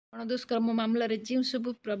गणदुष्कर्म मामलें जो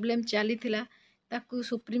सब प्रोब्लेम चली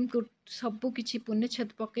सुप्रीमकोर्ट सबकि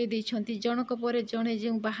पूर्णछेद पकई देइछंती। जनक पर जड़े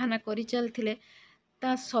जो बाहाना कर चलते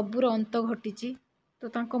सबूर अंत घटी। तो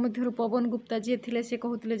तांको मध्यरु पवन गुप्ता जी थे से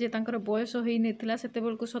कहते जे तांकर बयस हो नहीं से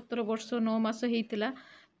 17 वर्ष 9 मास होता।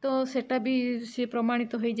 तो सेटा भी सी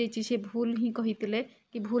प्रमाणित हो जाइए सी भूल ही कही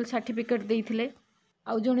कि भूल सर्टिफिकेट देते।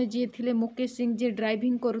 आउ जड़े जी थे मुकेश सिंह जी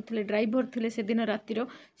ड्राइविंग करुले ड्राइवर थे से दिन रातिर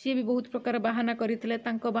सी भी बहुत प्रकार बाहाना करते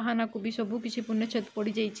बाहाना को भी सबकि पूर्णछेद पड़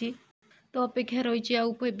जाइए। तो अपेक्षा रही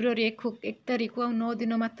आउ फेब्रुआरी 1 तारिख आ 9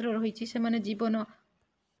 दिन मात्र रही से माने जीवन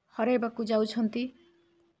हरैबाकू जाउछंती।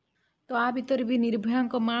 तो आ भीतर भी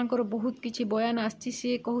निर्भया माँ को बहुत किसी बयान आसी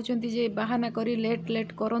सी कहते जे बाहाना करी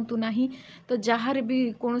लेट करंतु नाही। तो जार भी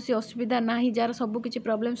कौन असुविधा ना जार सबकि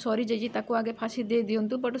प्रोब्लेम सरी जाइए ताकू आगे फांसी दे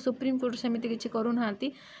दिंतु। बट सुप्रीमकोर्ट सेमती किसी करूना।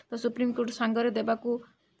 तो सुप्रीमकोर्ट सांगरे देवाकू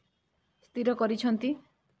स्थिर करिछंती।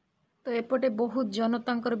 तो एपटे बहुत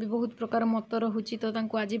जनता भी बहुत प्रकार मत रहुची। तो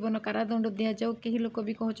तांको आजीवन कारादंड दि जाऊ। कई लोक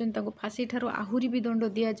भी कहते फांसी ठार आहरी भी दंड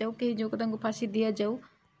दि जाऊ कहीं जो फांसी दि जाऊ।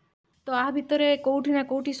 तो आ भितर कौटी ना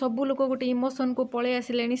कौटी सबू लोक गोटे इमोशन को पलि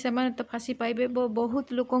आसिले से तो फांसी पाइबे।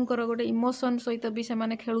 बहुत लोकंर गोटे इमोशन सहित भी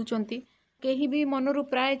से खेलुंट। कहीं भी मनरू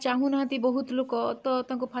प्राय चाहूना बहुत लोक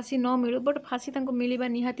तो फांसी न मिलू। बट फांसी मिलवा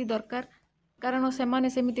निहाती दरकार। कारण से माने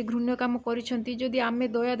सेमिति घृण्य काम करिसेंती। जदि आमे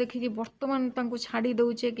दया देखिकी वर्तमान तांको छाड़ी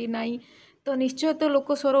दउचे कि नाई तो निश्चय तो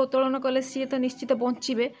लोक स्वर उत्तोलन कले सी तो निश्चित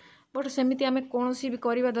बंचिबे। बट सेमिति आमे कोनोसी भी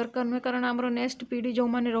करवा दरकार नुहे। कारण आमर नेक्स्ट पीढ़ी जो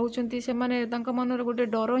माने रहउचंती से माने तांका मनर गोटे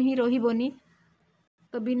डर ही रहिबोनी।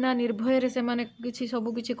 तो बिना निर्भय से माने किछि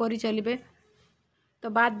सब किछि करि चलिबे। तो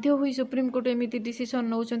बाध्य हुई सुप्रीमकोर्ट एमिति डिसीजन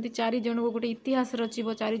नौचंती। 4 जन को गोटे इतिहास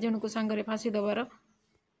रचिबो 4 जन को सांगरे फांसी दबार।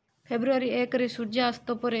 फेब्रुआरी 1 रे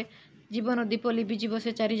सूर्यास्त पर जीवन दीप लिभिजिव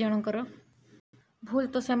से 4 जनकर। भूल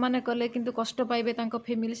तो सेमाने कले किंतु कष्ट पाइबे तांको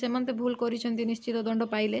फैमिली सेमान तो भूल करिसेंती निश्चित दंड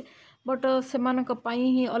पाइले। बट सेमानक पाई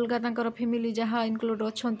ही अलगा तांकर फैमिली जहाँ इनक्लूड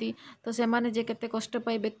अछंती। तो सेमाने जे केते कष्ट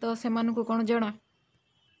पाइबे तो सेमानकु कोन जणा।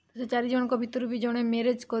 से 4 जनक भितर भी जड़े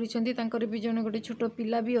मैरेज करिसेंती तांकर भी जड़े गोटे छोट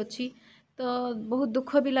पिला भी अच्छी। तो बहुत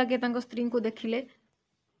दुख भी लगे तांको स्त्री को देखिले।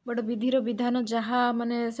 बट विधिर विधान जहाँ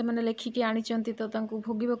माने सेमाने लेखिकी आनिचंती तो तांको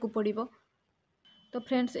भोगिबाकू पड़िबो। तो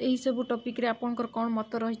फ्रेंड्स यही सब टॉपिक रे आपनकर कौन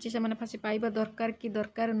मत रही से माने फांसी पाइबा दरकार कि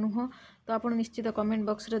दरकार नुह तो आप निश्चित कमेंट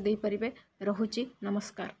बॉक्स रे दे पारिबे। रहुची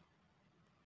नमस्कार।